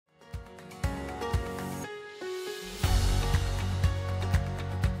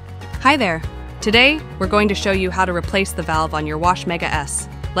Hi there! Today, we're going to show you how to replace the valve on your Wash Mega S.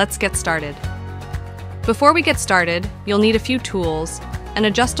 Let's get started. Before we get started, you'll need a few tools, an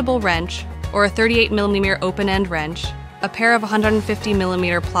adjustable wrench, or a 38mm open-end wrench, a pair of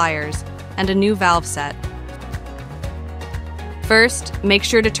 150mm pliers, and a new valve set. First, make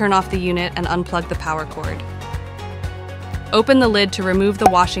sure to turn off the unit and unplug the power cord. Open the lid to remove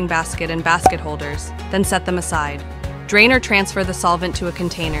the washing basket and basket holders, then set them aside. Drain or transfer the solvent to a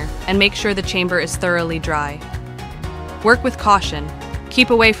container and make sure the chamber is thoroughly dry. Work with caution. Keep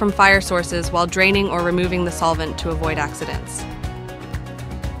away from fire sources while draining or removing the solvent to avoid accidents.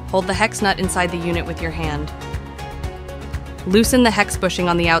 Hold the hex nut inside the unit with your hand. Loosen the hex bushing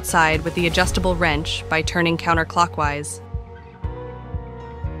on the outside with the adjustable wrench by turning counterclockwise.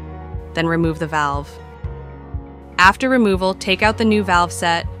 Then remove the valve. After removal, take out the new valve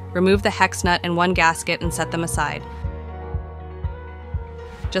set, remove the hex nut and one gasket and set them aside.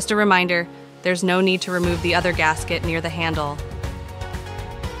 Just a reminder, there's no need to remove the other gasket near the handle.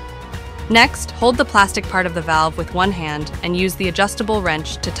 Next, hold the plastic part of the valve with one hand and use the adjustable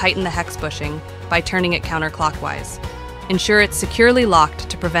wrench to tighten the hex bushing by turning it counterclockwise. Ensure it's securely locked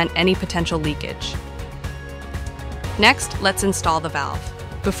to prevent any potential leakage. Next, let's install the valve.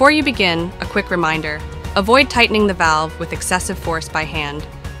 Before you begin, a quick reminder, avoid tightening the valve with excessive force by hand,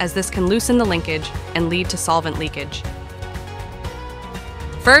 as this can loosen the linkage and lead to solvent leakage.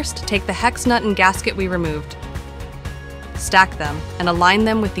 First, take the hex nut and gasket we removed. Stack them and align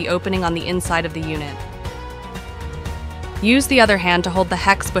them with the opening on the inside of the unit. Use the other hand to hold the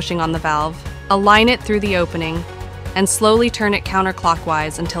hex bushing on the valve, align it through the opening, and slowly turn it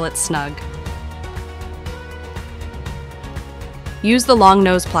counterclockwise until it's snug. Use the long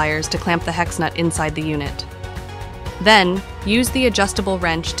nose pliers to clamp the hex nut inside the unit. Then, use the adjustable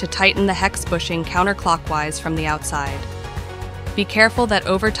wrench to tighten the hex bushing counterclockwise from the outside. Be careful that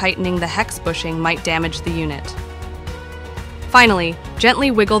over-tightening the hex bushing might damage the unit. Finally, gently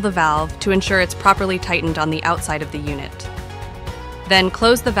wiggle the valve to ensure it's properly tightened on the outside of the unit. Then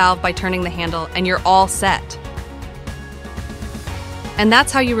close the valve by turning the handle and you're all set. And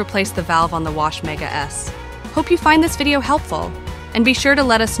that's how you replace the valve on the Wash Mega S. Hope you find this video helpful, and be sure to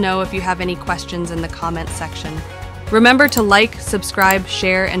let us know if you have any questions in the comments section. Remember to like, subscribe,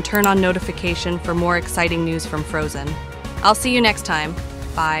 share, and turn on notification for more exciting news from Phrozen. I'll see you next time.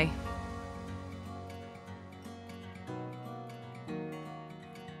 Bye.